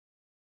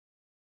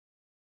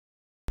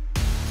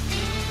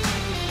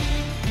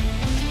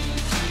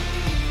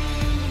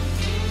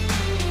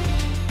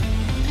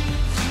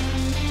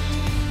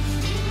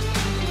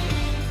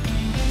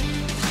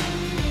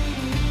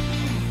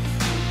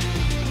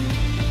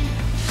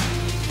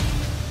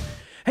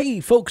Hey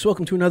folks,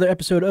 welcome to another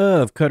episode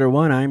of Cutter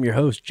One. I'm your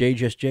host, J,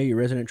 your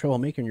resident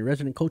troublemaker and your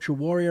resident culture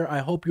warrior. I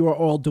hope you are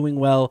all doing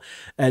well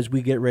as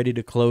we get ready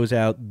to close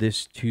out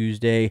this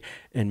Tuesday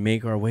and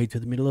make our way to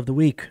the middle of the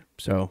week.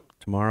 So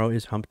tomorrow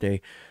is hump day.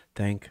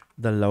 Thank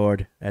the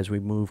Lord as we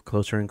move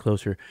closer and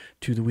closer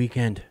to the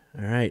weekend.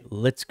 All right,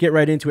 let's get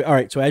right into it. All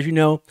right, so as you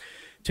know,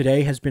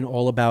 today has been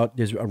all about,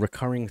 there's a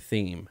recurring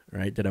theme,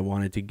 right, that I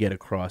wanted to get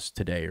across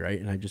today, right?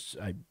 And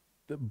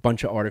a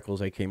bunch of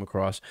articles I came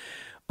across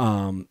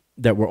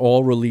that were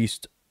all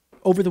released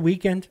over the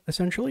weekend,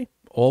 essentially,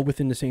 all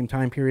within the same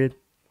time period.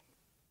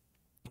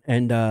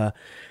 And the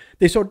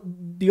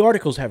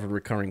articles have a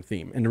recurring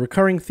theme. And the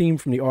recurring theme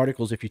from the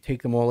articles, if you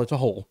take them all as a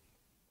whole,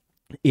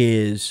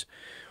 is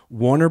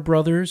Warner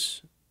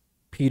Brothers,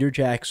 Peter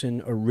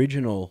Jackson,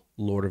 original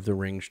Lord of the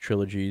Rings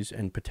trilogies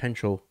and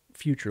potential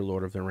future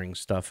Lord of the Rings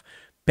stuff,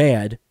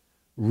 bad,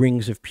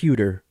 Rings of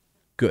Pewter,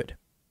 good.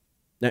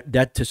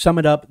 That to sum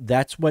it up,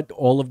 that's what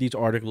all of these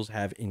articles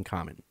have in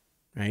common.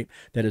 Right?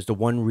 That is the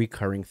one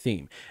recurring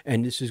theme.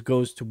 And this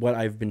goes to what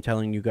I've been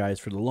telling you guys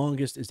for the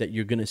longest, is that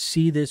you're going to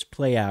see this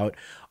play out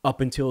up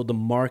until the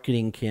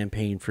marketing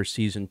campaign for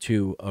season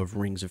 2 of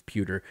Rings of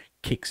Pewter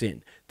kicks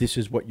in. This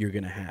is what you're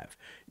going to have.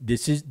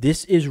 This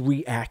is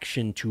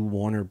reaction to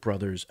Warner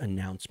Brothers'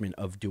 announcement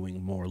of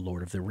doing more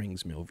Lord of the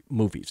Rings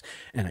movies.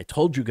 And I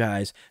told you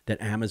guys that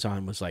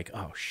Amazon was like,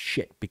 oh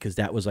shit, because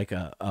that was like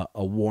a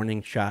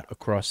warning shot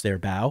across their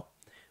bow.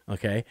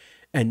 Okay.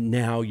 And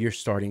now you're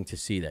starting to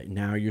see that.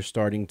 Now you're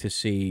starting to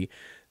see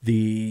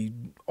the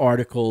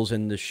articles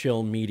and the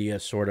shill media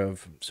sort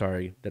of,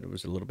 sorry that it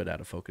was a little bit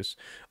out of focus,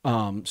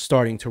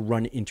 starting to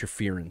run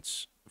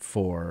interference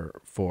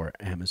for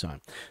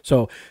Amazon.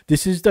 So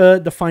this is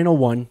the final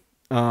one.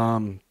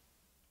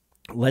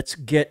 Let's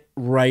get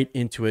right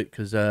into it,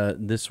 because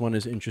this one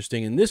is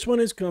interesting. And this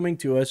one is coming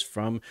to us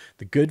from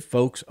the good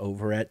folks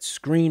over at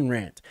Screen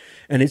Rant.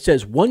 And it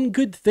says, one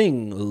good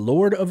thing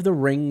Lord of the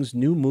Rings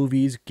new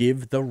movies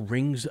give the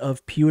Rings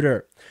of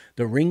Pewter.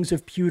 The Rings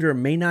of Pewter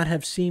may not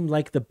have seemed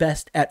like the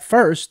best at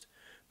first,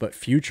 but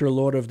future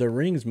Lord of the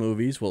Rings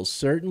movies will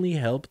certainly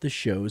help the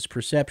show's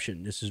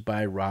perception. This is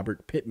by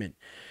Robert Pittman.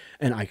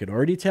 And I could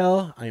already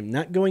tell I'm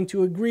not going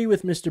to agree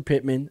with Mr.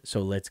 Pittman,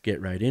 so let's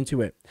get right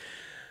into it.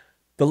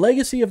 The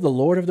legacy of the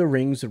Lord of the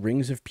Rings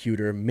of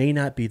Pewter may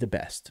not be the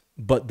best,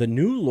 but the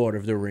new Lord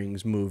of the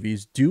Rings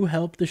movies do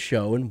help the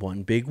show in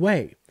one big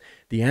way.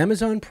 The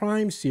Amazon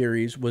Prime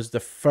series was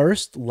the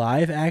first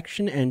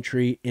live-action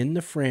entry in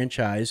the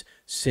franchise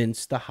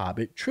since the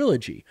Hobbit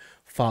trilogy,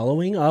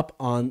 following up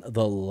on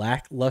the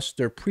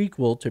lackluster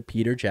prequel to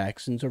Peter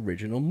Jackson's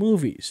original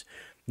movies.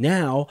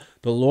 Now,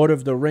 the Lord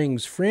of the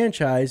Rings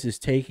franchise is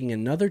taking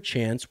another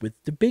chance with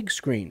the big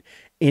screen,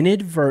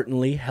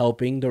 inadvertently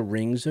helping the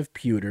Rings of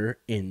Pewter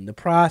in the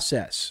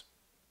process.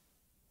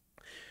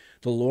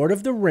 The Lord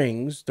of the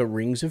Rings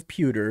of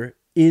Pewter,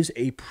 is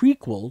a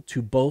prequel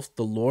to both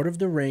The Lord of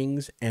the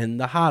Rings and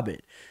The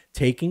Hobbit,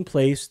 taking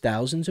place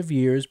thousands of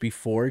years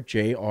before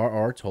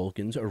J.R.R.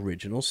 Tolkien's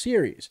original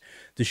series.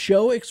 The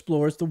show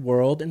explores the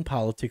world and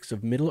politics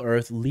of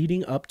Middle-earth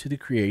leading up to the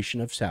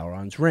creation of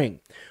Sauron's Ring,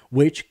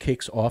 which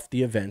kicks off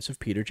the events of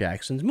Peter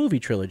Jackson's movie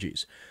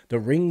trilogies. The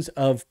Rings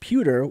of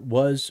Pewter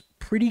was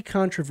pretty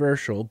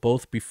controversial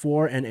both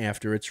before and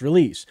after its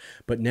release,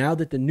 but now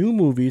that the new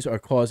movies are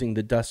causing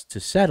the dust to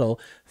settle,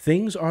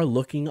 things are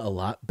looking a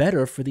lot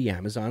better for the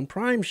Amazon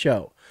Prime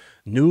show.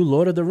 New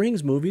Lord of the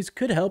Rings movies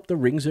could help the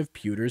Rings of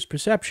Pewter's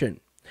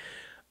perception.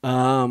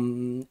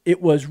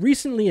 It was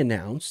recently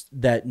announced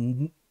that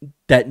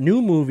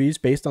new movies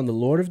based on the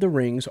Lord of the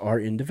Rings are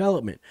in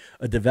development,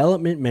 a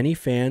development many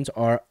fans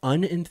are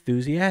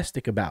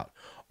unenthusiastic about.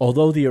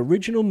 Although the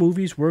original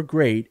movies were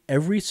great,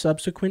 every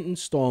subsequent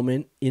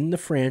installment in the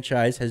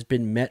franchise has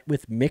been met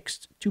with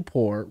mixed to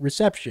poor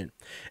reception,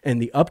 and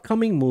the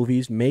upcoming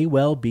movies may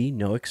well be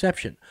no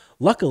exception.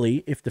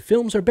 Luckily, if the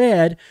films are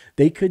bad,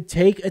 they could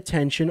take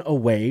attention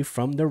away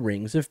from the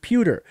Rings of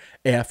Pewter.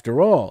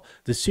 After all,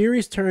 the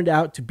series turned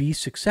out to be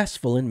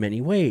successful in many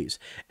ways,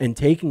 and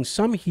taking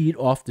some heat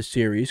off the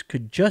series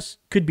could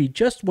be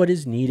just what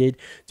is needed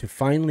to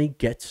finally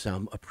get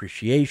some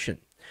appreciation.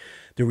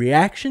 The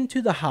reaction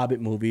to the Hobbit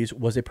movies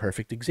was a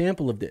perfect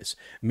example of this.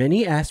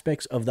 Many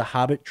aspects of the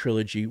Hobbit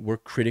trilogy were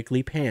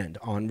critically panned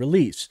on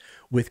release,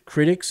 with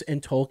critics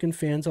and Tolkien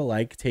fans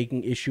alike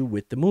taking issue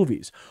with the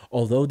movies.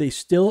 Although they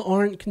still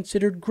aren't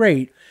considered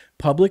great,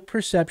 public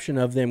perception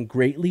of them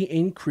greatly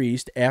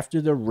increased after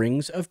the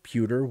Rings of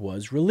Pewter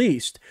was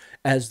released,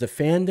 as the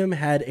fandom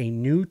had a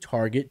new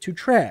target to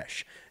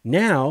trash.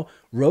 Now,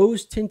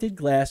 rose-tinted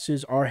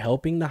glasses are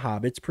helping the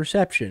Hobbit's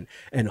perception,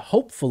 and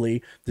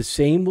hopefully the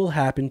same will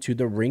happen to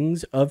the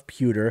Rings of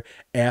Pewter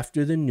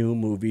after the new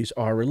movies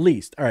are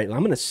released. All right, I'm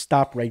going to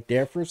stop right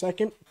there for a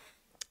second,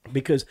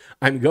 because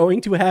I'm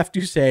going to have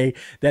to say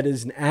that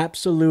is an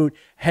absolute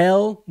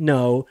hell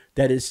no.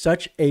 That is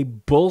such a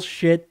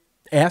bullshit,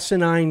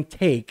 asinine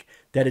take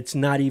that it's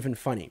not even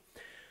funny.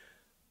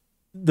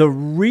 The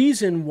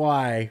reason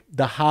why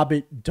The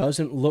Hobbit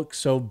doesn't look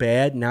so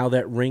bad now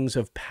that Rings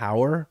of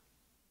Power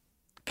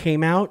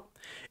came out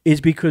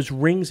is because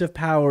Rings of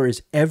Power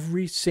is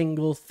every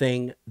single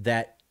thing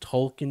that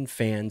Tolkien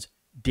fans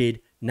did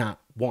not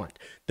want.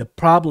 The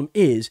problem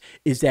is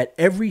that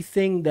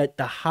everything that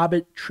the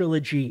Hobbit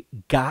trilogy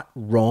got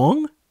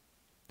wrong,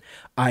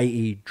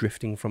 i.e.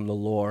 drifting from the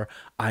lore,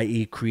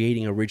 i.e.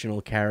 creating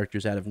original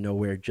characters out of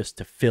nowhere just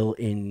to fill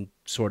in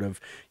sort of,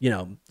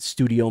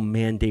 studio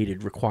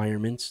mandated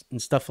requirements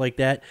and stuff like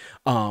that.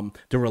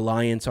 The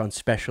reliance on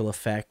special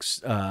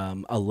effects,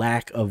 a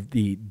lack of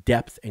the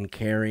depth and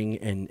caring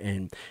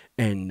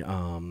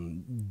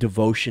and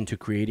devotion to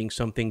creating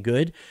something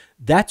good.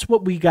 That's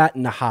what we got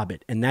in The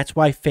Hobbit, and that's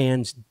why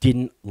fans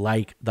didn't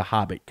like The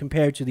Hobbit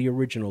compared to the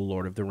original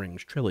Lord of the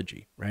Rings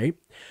trilogy, right?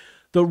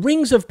 The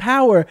Rings of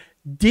Power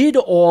did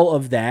all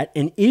of that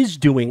and is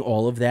doing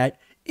all of that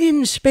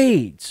in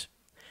spades.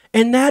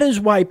 And that is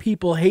why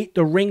people hate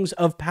the Rings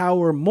of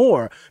Power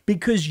more,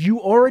 because you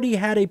already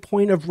had a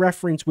point of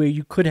reference where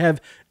you could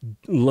have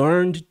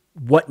learned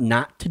what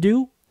not to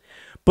do,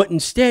 but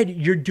instead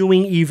you're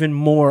doing even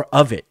more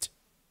of it,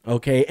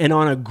 okay, and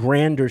on a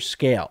grander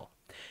scale.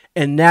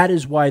 And that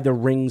is why the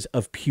Rings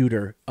of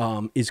Pewter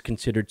is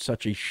considered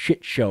such a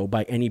shit show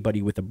by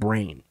anybody with a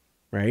brain,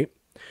 right?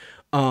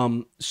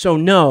 So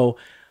no,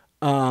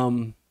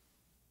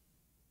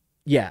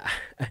 yeah,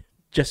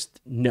 just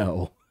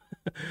no.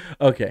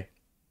 Okay.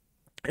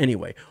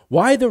 Anyway,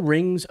 why the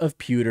Rings of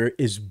Pewter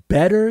is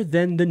better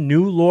than the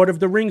new Lord of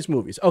the Rings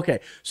movies.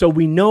 Okay, so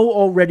we know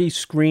already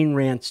Screen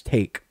Rant's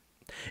take.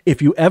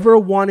 If you ever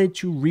wanted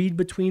to read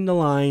between the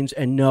lines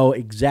and know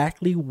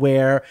exactly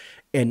where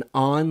an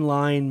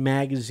online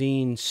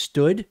magazine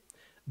stood,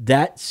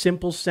 that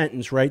simple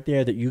sentence right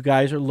there that you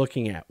guys are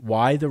looking at,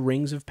 why the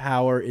Rings of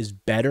Power is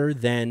better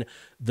than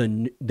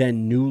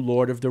new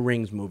Lord of the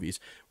Rings movies,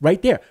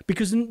 right there.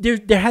 Because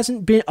there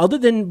hasn't been, other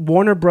than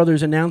Warner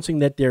Brothers announcing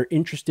that they're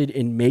interested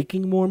in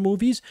making more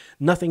movies,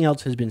 nothing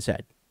else has been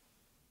said.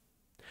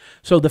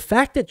 So the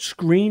fact that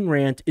Screen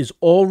Rant is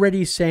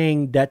already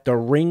saying that the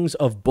Rings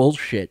of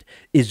Bullshit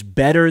is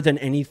better than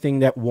anything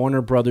that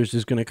Warner Brothers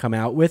is going to come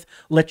out with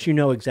lets you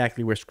know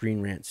exactly where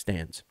Screen Rant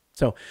stands.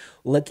 So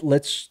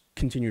let's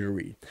continue to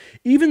read.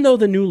 Even though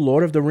the new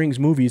Lord of the Rings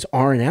movies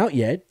aren't out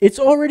yet, it's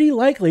already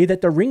likely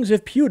that the Rings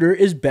of Pewter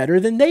is better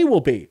than they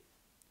will be.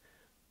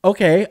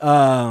 Okay,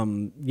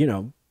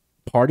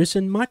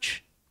 partisan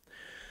much?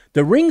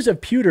 The Rings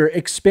of Pewter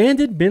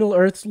expanded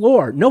Middle-earth's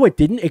lore. No, it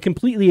didn't. It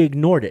completely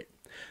ignored it,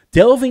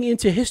 delving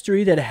into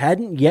history that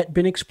hadn't yet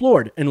been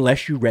explored,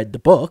 unless you read the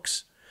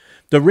books.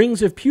 The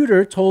Rings of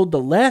Pewter told the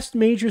last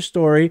major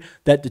story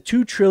that the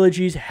two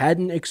trilogies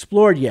hadn't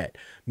explored yet,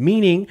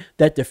 meaning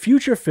that the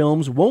future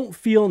films won't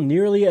feel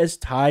nearly as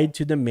tied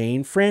to the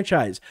main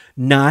franchise.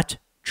 Not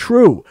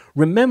true.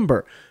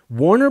 Remember,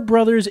 Warner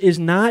Brothers is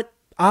not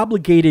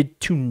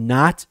obligated to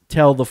not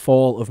tell the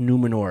fall of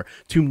Numenor,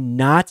 to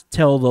not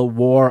tell the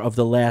War of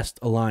the Last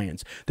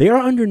Alliance. They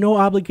are under no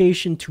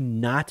obligation to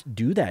not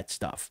do that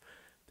stuff.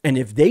 And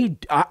if they,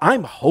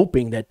 I'm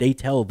hoping that they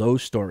tell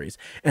those stories.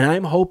 And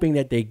I'm hoping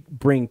that they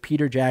bring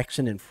Peter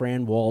Jackson and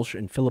Fran Walsh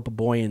and Philippa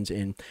Boyens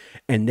in,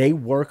 and they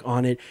work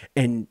on it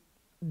and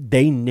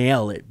they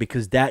nail it,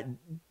 because that,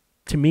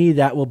 to me,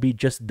 that will be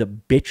just the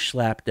bitch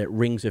slap that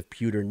Rings of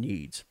Pewter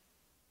needs.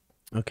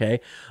 Okay.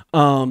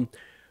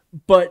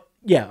 But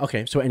yeah.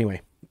 Okay. So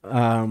anyway,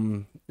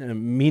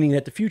 meaning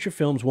that the future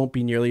films won't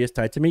be nearly as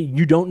tied to me.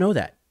 You don't know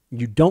that.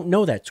 You don't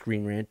know that,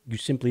 Screen Rant. You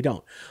simply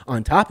don't.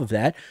 On top of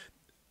that,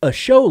 a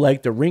show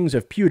like The Rings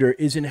of Pewter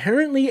is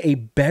inherently a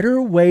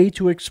better way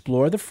to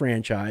explore the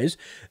franchise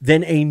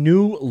than a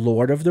new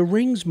Lord of the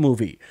Rings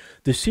movie.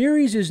 The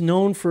series is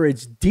known for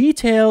its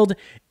detailed,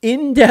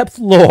 in-depth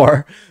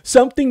lore,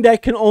 something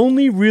that can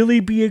only really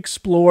be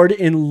explored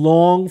in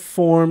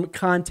long-form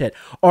content.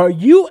 Are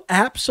you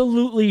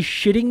absolutely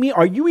shitting me?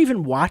 Are you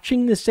even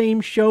watching the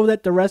same show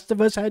that the rest of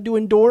us had to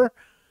endure?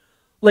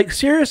 Like,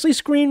 seriously,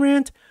 Screen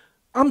Rant?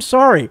 I'm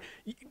sorry.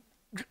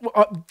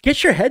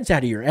 Get your heads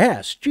out of your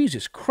ass.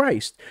 Jesus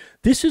Christ.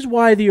 This is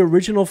why the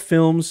original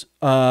films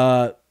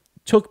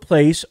took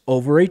place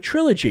over a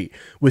trilogy,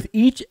 with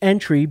each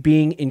entry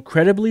being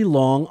incredibly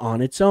long on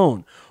its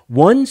own.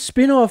 One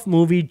spin-off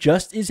movie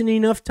just isn't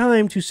enough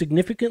time to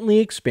significantly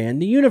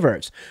expand the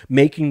universe,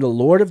 making The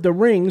Lord of the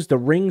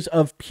Rings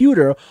of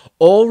Pewter,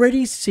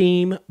 already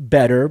seem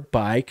better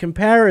by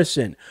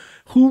comparison.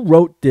 Who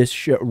wrote this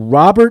show?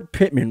 Robert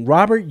Pittman.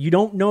 Robert, you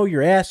don't know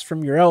your ass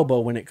from your elbow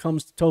when it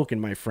comes to Tolkien,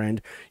 my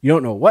friend. You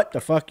don't know what the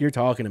fuck you're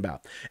talking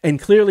about. And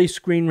clearly,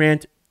 Screen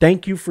Rant,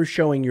 thank you for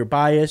showing your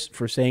bias,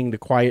 for saying the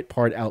quiet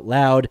part out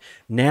loud.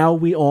 Now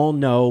we all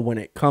know when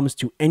it comes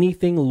to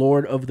anything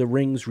Lord of the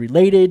Rings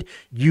related,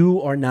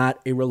 you are not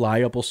a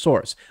reliable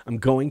source. I'm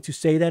going to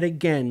say that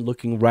again,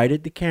 looking right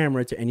at the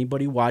camera to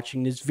anybody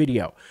watching this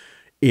video.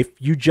 If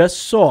you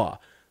just saw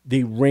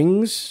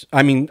Screen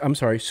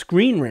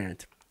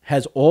Rant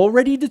has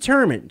already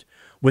determined,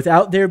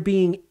 without there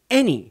being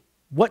any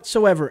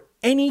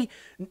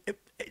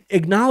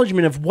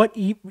acknowledgement of what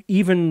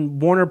even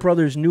Warner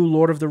Brothers' new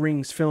Lord of the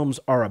Rings films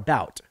are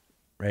about,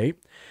 right?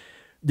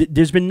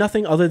 There's been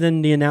nothing other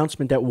than the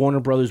announcement that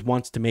Warner Brothers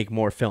wants to make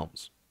more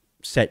films.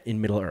 set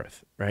in Middle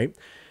Earth, right?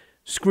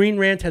 Screen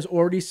Rant has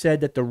already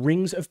said that the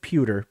Rings of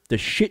Pewter, the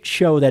shit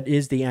show that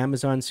is the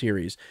Amazon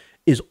series,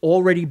 is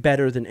already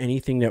better than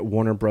anything that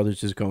Warner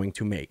Brothers is going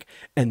to make.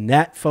 And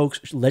that,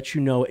 folks, lets you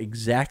know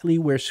exactly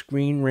where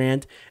Screen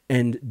Rant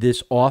and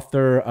this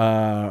author,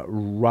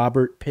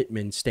 Robert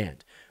Pittman,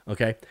 stand.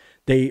 Okay?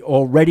 They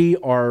already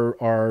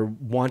are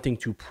wanting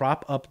to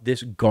prop up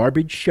this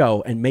garbage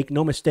show. And make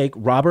no mistake,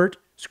 Robert,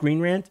 Screen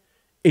Rant,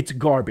 it's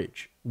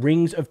garbage.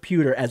 Rings of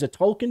Pewter, as a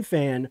Tolkien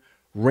fan,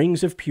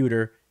 Rings of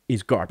Pewter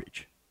is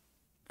garbage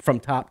from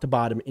top to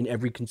bottom in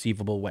every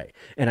conceivable way.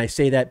 And I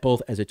say that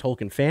both as a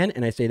Tolkien fan,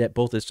 and I say that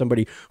both as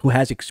somebody who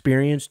has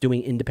experience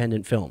doing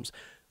independent films.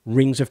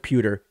 Rings of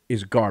Pewter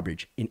is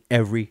garbage in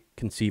every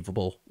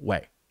conceivable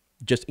way.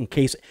 Just in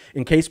case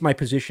my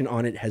position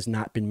on it has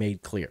not been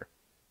made clear.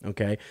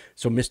 Okay?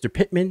 So Mr.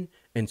 Pittman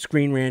and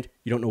Screen Rant,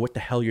 you don't know what the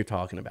hell you're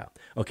talking about.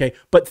 Okay?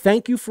 But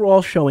thank you for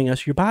all showing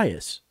us your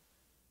bias.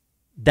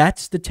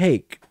 That's the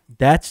take.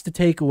 That's the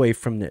takeaway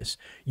from this.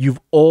 You've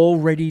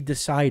already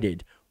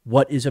decided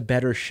what is a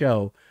better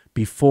show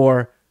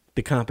before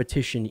the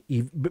competition,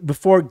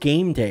 before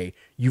game day.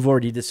 You've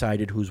already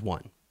decided who's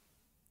won.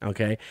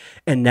 Okay?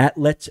 And that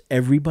lets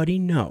everybody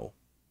know,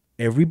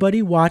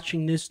 everybody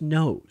watching this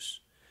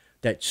knows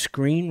that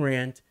Screen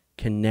Rant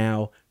can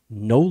now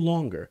no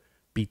longer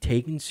be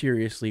taken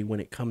seriously when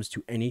it comes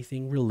to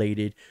anything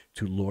related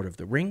to Lord of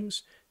the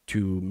Rings,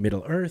 to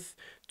Middle Earth,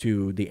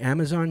 to the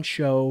Amazon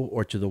show,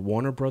 or to the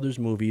Warner Brothers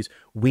movies.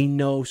 We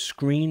know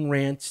Screen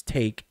Rant's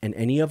take and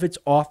any of its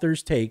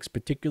authors' takes,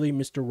 particularly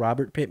Mr.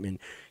 Robert Pittman,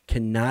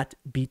 cannot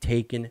be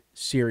taken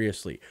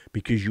seriously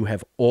because you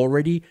have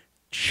already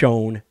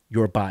shown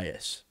your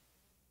bias.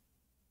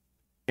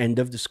 End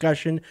of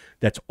discussion.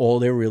 That's all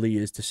there really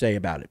is to say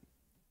about it.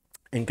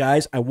 And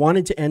guys, I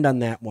wanted to end on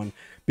that one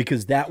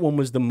because that one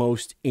was the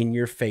most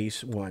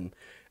in-your-face one.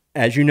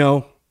 As you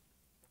know,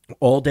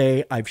 all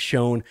day I've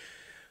shown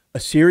a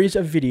series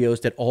of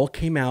videos that all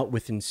came out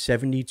within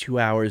 72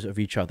 hours of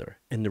each other.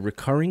 And the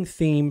recurring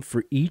theme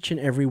for each and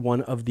every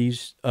one of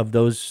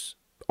those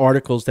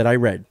articles that I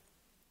read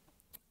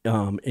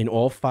in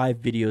all 5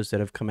 videos that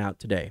have come out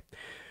today,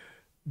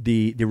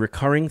 the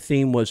recurring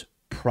theme was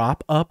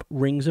prop up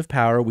Rings of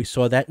Power. We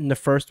saw that in the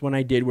first one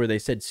I did where they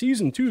said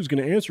season 2 is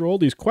going to answer all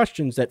these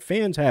questions that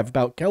fans have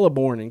about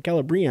Celeborn and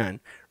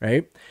Celebrian,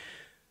 right?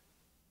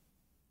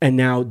 And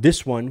now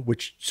this one,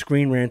 which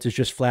Screen Rant has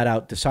just flat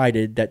out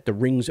decided that the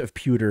Rings of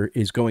Pewter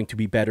is going to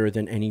be better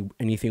than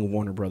anything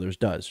Warner Brothers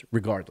does,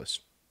 regardless.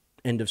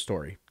 End of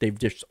story. They've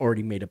just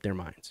already made up their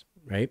minds,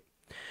 right?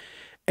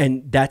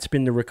 And that's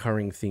been the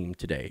recurring theme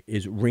today,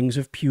 is Rings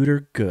of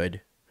Pewter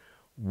good,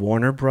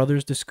 Warner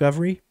Brothers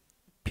Discovery,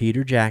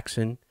 Peter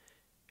Jackson,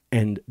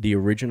 and the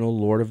original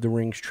Lord of the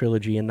Rings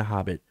trilogy and The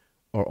Hobbit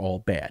are all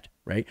bad,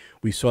 right?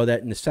 We saw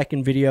that in the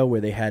second video where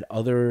they had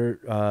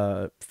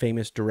other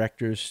famous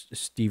directors,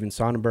 Steven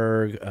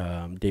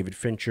Soderbergh, David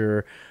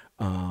Fincher,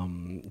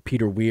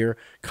 Peter Weir,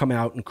 come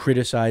out and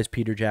criticize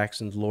Peter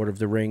Jackson's Lord of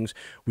the Rings.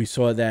 We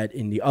saw that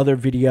in the other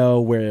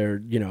video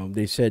where, you know,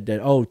 they said that,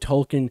 oh,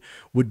 Tolkien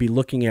would be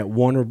looking at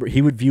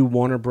he would view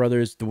Warner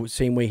Brothers the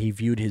same way he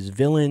viewed his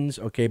villains,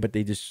 okay, but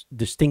they just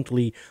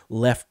distinctly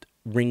left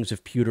Rings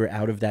of Pewter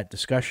out of that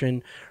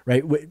discussion,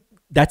 right?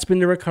 That's been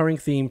the recurring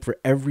theme for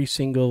every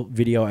single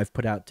video I've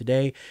put out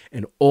today.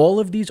 And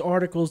all of these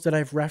articles that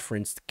I've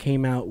referenced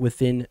came out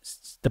within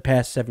the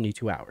past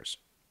 72 hours,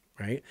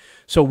 right?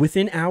 So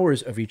within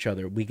hours of each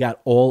other, we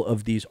got all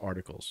of these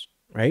articles,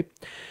 right?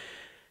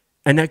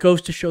 And that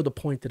goes to show the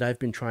point that I've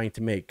been trying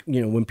to make. You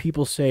know, when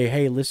people say,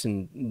 hey,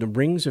 listen, the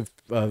Rings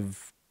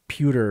of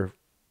Pewter,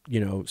 you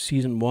know,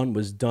 season 1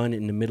 was done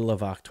in the middle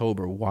of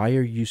October. Why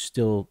are you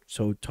still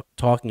so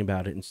talking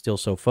about it and still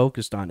so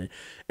focused on it?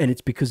 And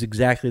it's because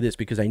exactly this,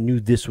 because I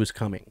knew this was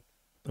coming,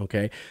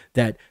 okay?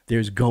 That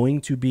there's going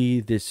to be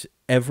this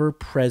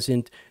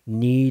ever-present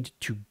need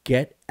to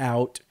get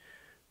out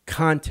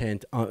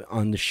content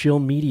on the shill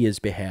media's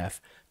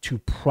behalf to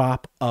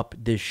prop up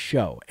this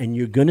show. And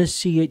you're going to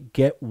see it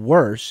get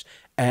worse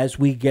as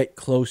we get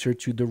closer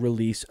to the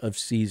release of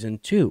season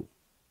 2.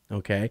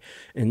 Okay.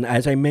 And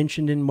as I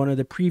mentioned in one of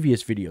the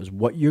previous videos,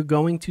 what you're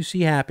going to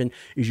see happen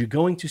is you're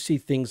going to see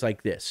things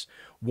like this.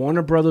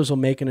 Warner Brothers will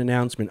make an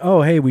announcement.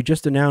 Oh, hey, we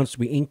just announced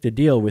we inked a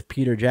deal with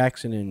Peter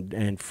Jackson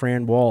and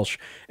Fran Walsh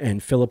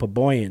and Philippa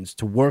Boyens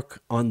to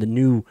work on the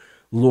new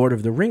Lord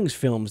of the Rings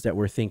films that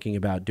we're thinking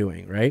about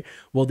doing, right?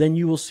 Well, then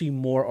you will see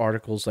more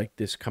articles like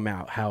this come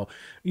out, how,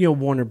 you know,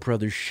 Warner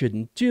Brothers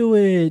shouldn't do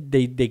it.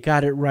 They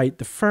got it right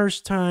the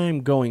first time.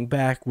 Going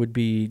back would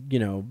be, you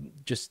know,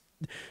 just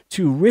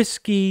too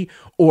risky,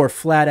 or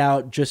flat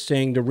out just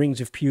saying the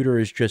Rings of Pewter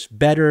is just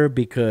better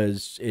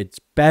because it's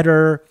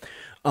better.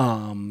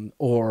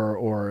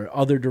 Or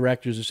other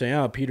directors are saying,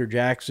 oh, Peter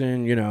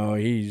Jackson, you know,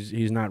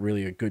 he's not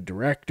really a good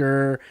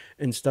director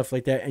and stuff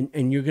like that.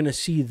 And you're going to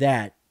see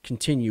that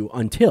continue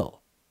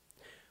until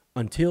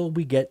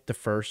we get the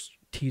first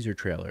teaser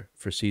trailer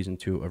for season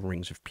 2 of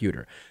Rings of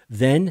Pewter.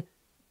 Then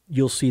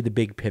you'll see the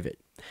big pivot.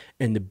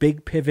 And the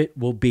big pivot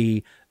will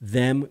be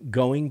them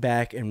going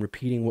back and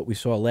repeating what we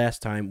saw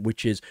last time,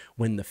 which is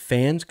when the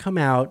fans come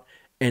out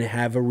and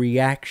have a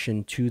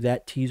reaction to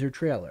that teaser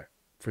trailer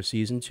for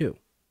season 2.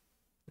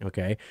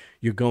 Okay,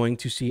 you're going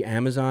to see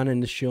Amazon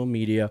and the shill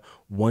media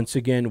once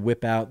again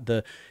whip out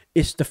the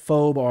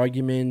istophobe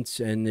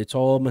arguments, and it's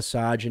all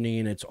misogyny,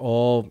 and it's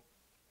all,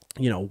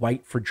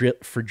 white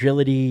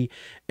fragility,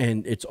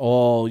 and it's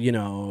all,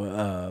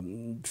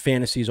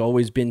 fantasy's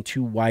always been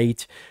too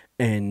white,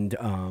 and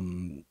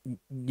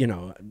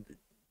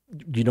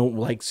you don't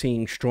like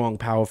seeing strong,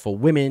 powerful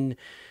women,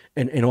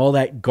 and all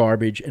that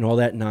garbage and all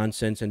that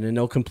nonsense. And then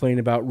they'll complain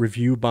about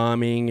review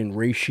bombing and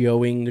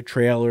ratioing the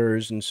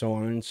trailers and so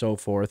on and so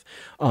forth,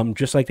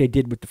 just like they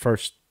did with the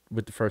first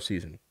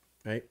season,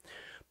 right?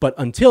 But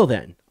until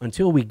then,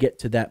 until we get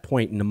to that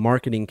point and the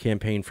marketing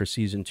campaign for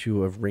season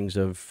 2 of Rings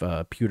of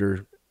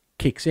Pewter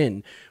kicks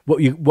in, what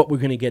we're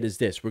going to get is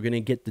this. We're going to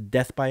get the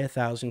death by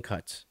 1,000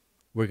 cuts.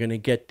 We're going to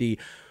get the...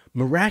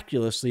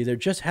 Miraculously, there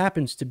just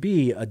happens to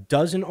be a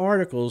dozen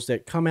articles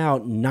that come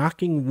out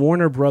knocking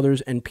Warner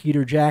Brothers and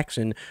Peter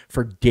Jackson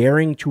for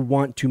daring to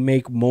want to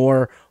make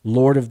more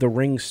Lord of the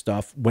Rings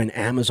stuff when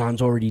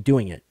Amazon's already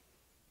doing it,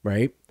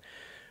 right?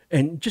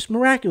 And just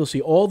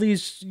miraculously, all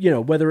these,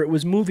 whether it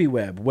was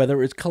MovieWeb,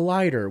 whether it's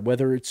Collider,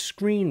 whether it's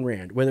Screen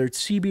Rant, whether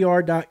it's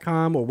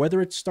CBR.com, or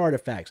whether it's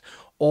StartFacts,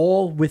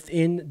 all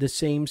within the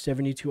same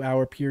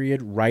 72-hour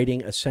period, writing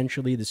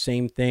essentially the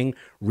same thing.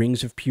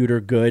 Rings of Pewter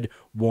good,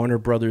 Warner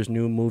Brothers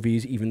new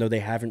movies, even though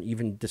they haven't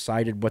even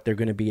decided what they're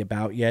going to be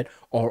about yet,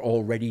 are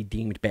already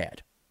deemed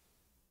bad,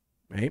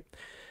 right?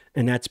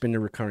 And that's been the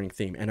recurring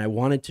theme. And I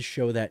wanted to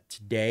show that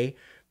today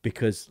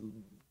because...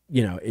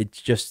 it's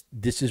just,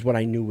 this is what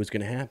I knew was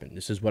going to happen.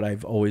 This is what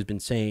I've always been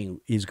saying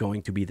is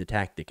going to be the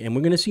tactic. And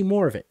we're going to see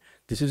more of it.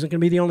 This isn't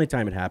going to be the only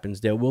time it happens.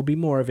 There will be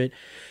more of it.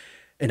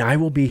 And I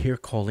will be here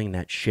calling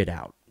that shit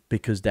out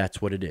because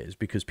that's what it is.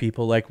 Because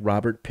people like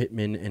Robert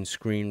Pittman and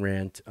Screen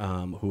Rant,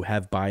 who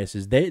have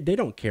biases, they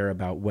don't care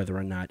about whether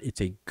or not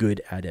it's a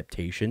good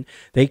adaptation.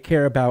 They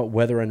care about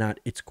whether or not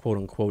it's, quote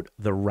unquote,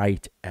 the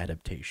right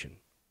adaptation.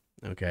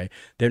 Okay,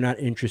 they're not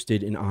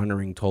interested in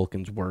honoring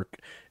Tolkien's work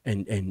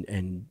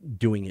and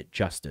doing it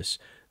justice.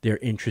 They're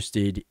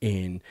interested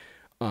in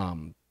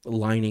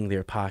lining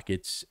their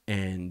pockets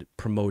and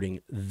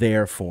promoting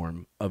their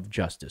form of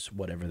justice,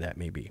 whatever that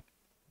may be.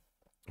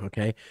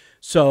 Okay,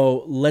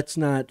 so let's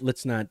not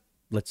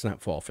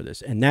fall for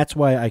this. And that's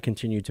why I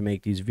continue to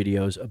make these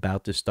videos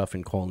about this stuff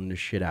and calling this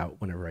shit out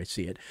whenever I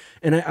see it.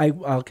 And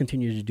I'll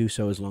continue to do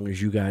so as long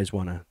as you guys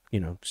want to,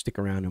 stick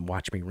around and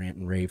watch me rant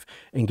and rave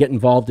and get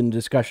involved in the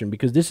discussion,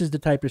 because this is the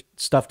type of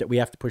stuff that we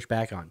have to push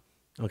back on.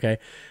 Okay.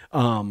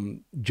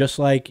 Just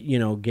like,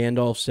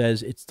 Gandalf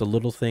says, it's the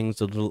little things,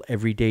 the little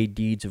everyday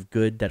deeds of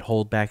good that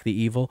hold back the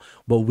evil.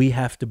 Well, we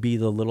have to be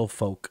the little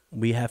folk.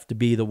 We have to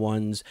be the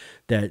ones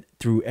that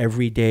through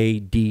everyday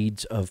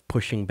deeds of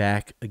pushing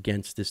back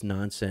against this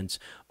nonsense,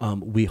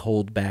 we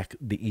hold back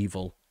the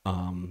evil,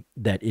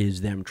 that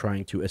is them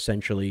trying to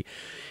essentially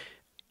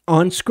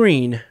on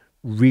screen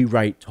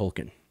rewrite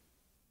Tolkien.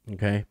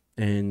 Okay.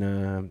 And,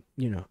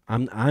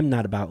 I'm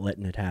not about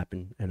letting it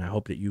happen. And I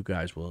hope that you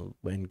guys will,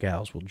 and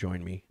gals will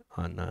join me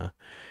on,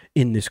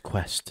 in this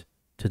quest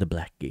to the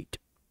Black Gate.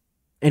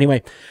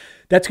 Anyway,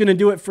 that's going to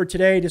do it for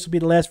today. This will be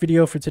the last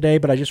video for today,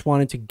 but I just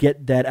wanted to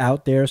get that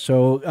out there.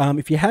 So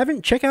if you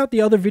haven't, check out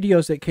the other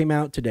videos that came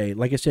out today.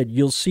 Like I said,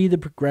 you'll see the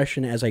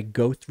progression as I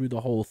go through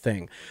the whole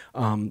thing.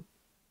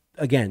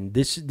 Again,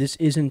 this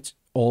isn't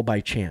all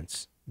by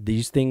chance.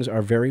 These things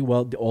are very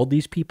well, all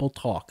these people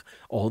talk.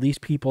 All these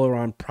people are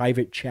on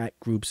private chat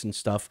groups and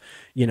stuff.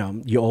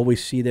 You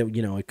always see that,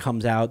 it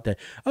comes out that,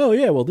 oh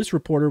yeah, well, this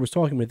reporter was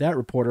talking with that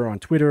reporter on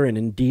Twitter and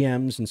in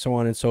DMs and so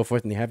on and so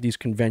forth. And they have these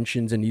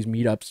conventions and these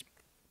meetups.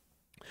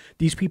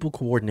 These people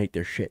coordinate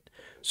their shit.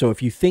 So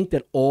if you think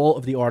that all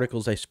of the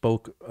articles I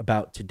spoke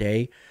about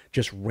today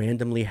just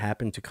randomly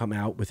happened to come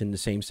out within the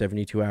same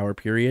 72-hour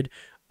period,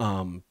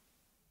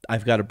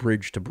 I've got a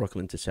bridge to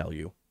Brooklyn to sell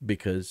you,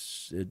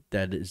 because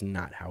that is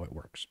not how it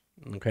works.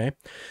 Okay.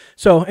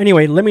 So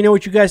anyway, let me know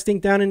what you guys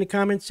think down in the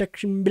comment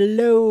section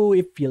below.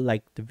 If you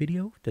liked the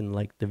video, then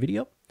like the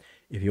video.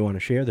 If you want to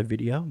share the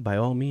video, by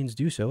all means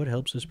do so. It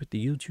helps us with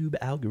the YouTube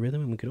algorithm,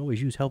 and we can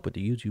always use help with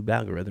the YouTube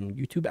algorithm.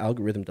 YouTube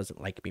algorithm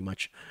doesn't like me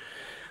much.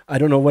 I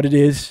don't know what it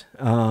is.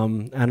 I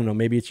don't know.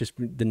 Maybe it's just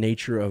the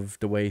nature of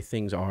the way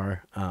things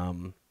are.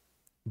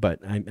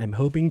 But I'm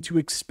hoping to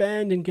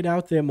expand and get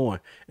out there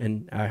more.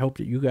 And I hope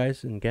that you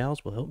guys and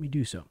gals will help me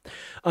do so.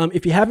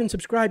 If you haven't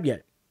subscribed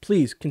yet,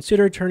 please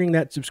consider turning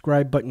that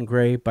subscribe button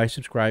gray by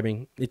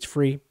subscribing. It's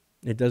free.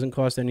 It doesn't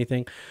cost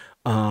anything.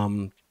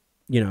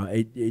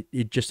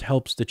 It just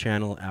helps the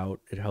channel out.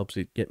 It helps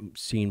it get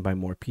seen by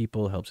more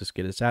people. It helps us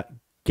get us out,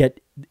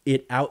 get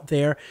it out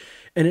there,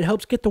 and it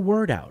helps get the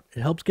word out.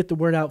 It helps get the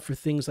word out for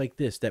things like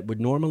this that would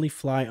normally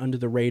fly under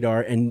the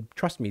radar. And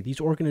trust me, these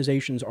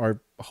organizations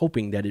are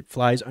hoping that it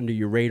flies under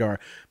your radar,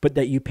 but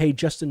that you pay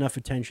just enough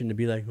attention to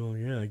be like, oh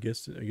yeah, I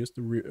guess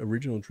the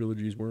original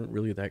trilogies weren't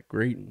really that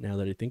great. Now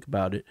that I think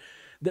about it,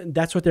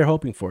 that's what they're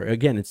hoping for.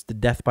 Again, it's the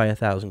death by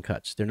 1,000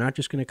 cuts. They're not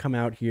just going to come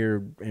out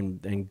here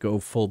and go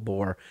full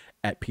bore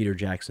at Peter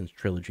Jackson's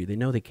trilogy. They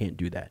know they can't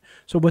do that.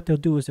 So what they'll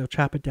do is they'll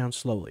chop it down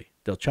slowly.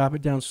 They'll chop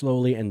it down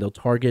slowly, and they'll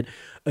target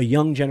a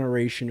young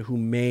generation who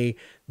may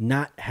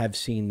not have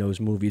seen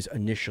those movies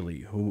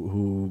initially,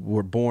 who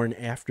were born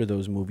after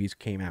those movies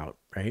came out,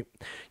 right?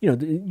 You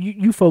know,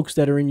 you folks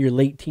that are in your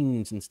late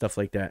teens and stuff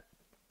like that,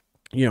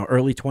 you know,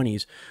 early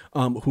 20s,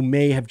 who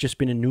may have just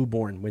been a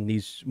newborn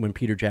when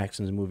Peter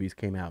Jackson's movies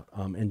came out,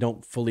 and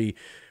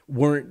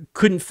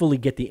couldn't fully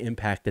get the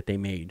impact that they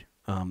made,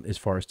 as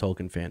far as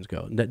Tolkien fans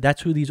go.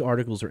 That's who these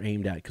articles are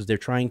aimed at, because they're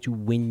trying to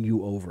win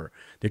you over.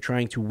 They're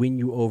trying to win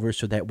you over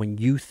so that when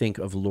you think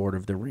of Lord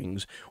of the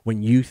Rings,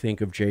 when you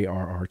think of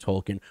J.R.R.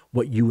 Tolkien,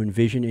 what you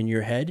envision in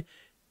your head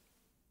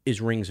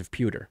is Rings of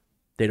Pewter.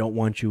 They don't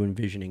want you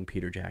envisioning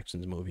Peter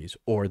Jackson's movies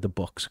or the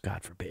books,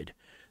 God forbid.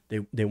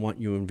 They want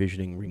you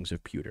envisioning Rings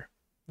of Pewter,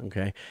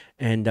 okay?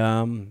 And,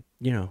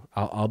 you know,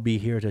 I'll be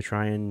here to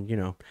try and, you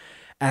know,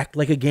 act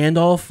like a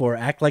Gandalf or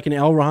act like an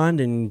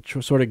Elrond and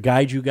sort of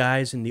guide you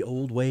guys in the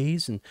old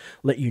ways and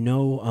let you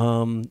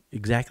know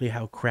exactly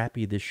how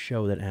crappy this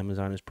show that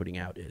Amazon is putting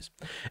out is.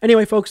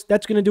 Anyway, folks,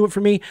 that's going to do it for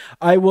me.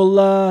 I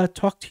will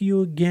talk to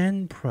you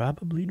again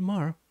probably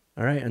tomorrow.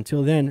 All right,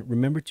 until then,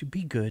 remember to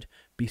be good,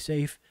 be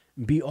safe,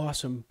 be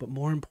awesome, but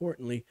more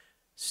importantly,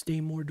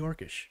 stay more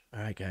dorkish.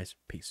 All right, guys,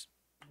 peace.